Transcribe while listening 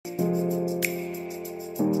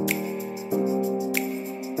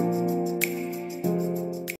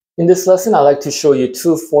In this lesson, I'd like to show you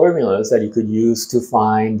two formulas that you could use to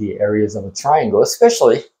find the areas of a triangle,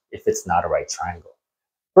 especially if it's not a right triangle.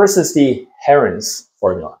 First is the Heron's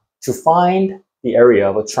formula. To find the area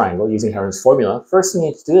of a triangle using Heron's formula, first thing you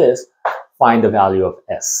need to do is find the value of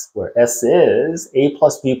S, where S is A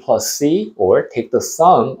plus B plus C, or take the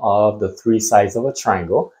sum of the three sides of a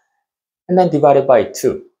triangle, and then divide it by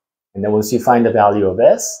 2. And then once you find the value of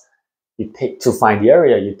S, to find the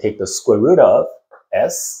area, you take the square root of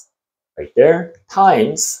S, right there,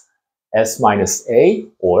 times S minus A,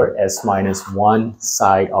 or S minus one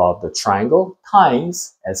side of the triangle,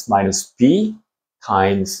 times S minus B,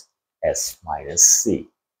 times S minus C.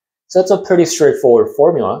 So it's a pretty straightforward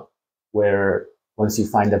formula where once you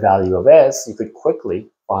find the value of S, you could quickly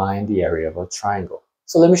find the area of a triangle.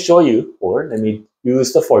 So let me show you, or let me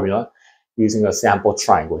use the formula using a sample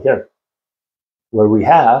triangle here, where we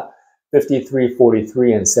have 53,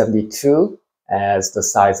 43, and 72 as the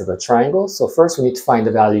sides of the triangle. So first we need to find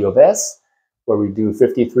the value of S, where we do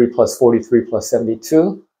 53 plus 43 plus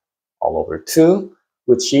 72 all over 2,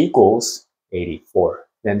 which equals 84.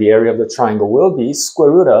 Then the area of the triangle will be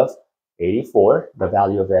square root of 84, the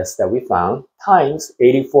value of S that we found, times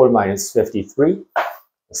 84 minus 53,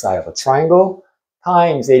 the side of a triangle,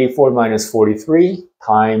 times 84 minus 43,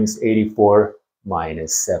 times 84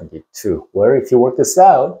 minus 72, where if you work this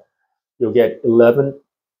out, you'll get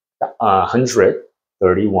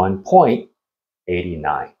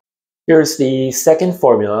 1131.89. Here's the second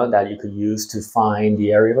formula that you could use to find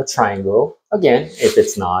the area of a triangle, again, if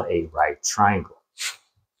it's not a right triangle.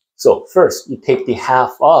 So first, you take the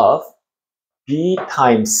half of B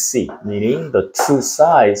times C, meaning the two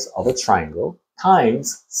sides of a triangle,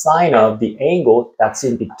 times sine of the angle that's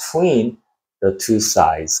in between the two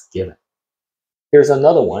sides given. Here's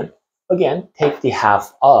another one. Again, take the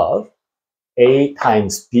half of A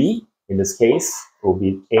times B. In this case, it will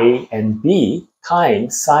be A and B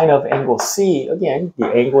times sine of angle C, again, the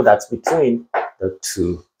angle that's between the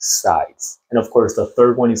two sides. And of course, the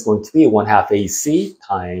third one is going to be 1/2 AC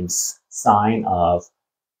times sine of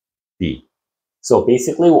B. So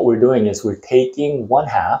basically what we're doing is we're taking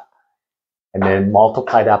 1/2 and then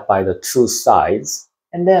multiply that by the two sides,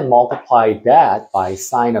 and then multiply that by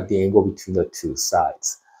sine of the angle between the two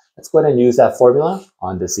sides. Let's go ahead and use that formula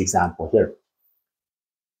on this example here.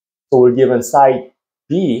 So we're given side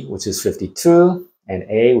B, which is 52, and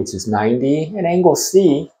A, which is 90, and angle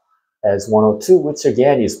C as 102, which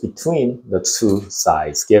again is between the two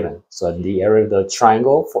sides given. So the area of the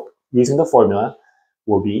triangle using the formula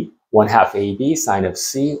will be 1/2 AB sine of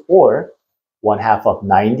C, or 1/2 of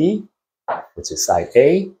 90, which is side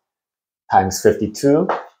A, times 52,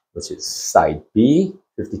 which is side B,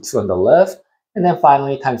 52 on the left, and then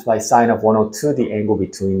finally times by sine of 102, the angle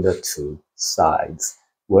between the two sides,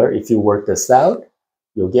 where if you work this out,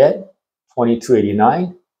 you'll get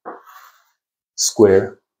 2289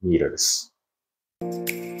 square meters.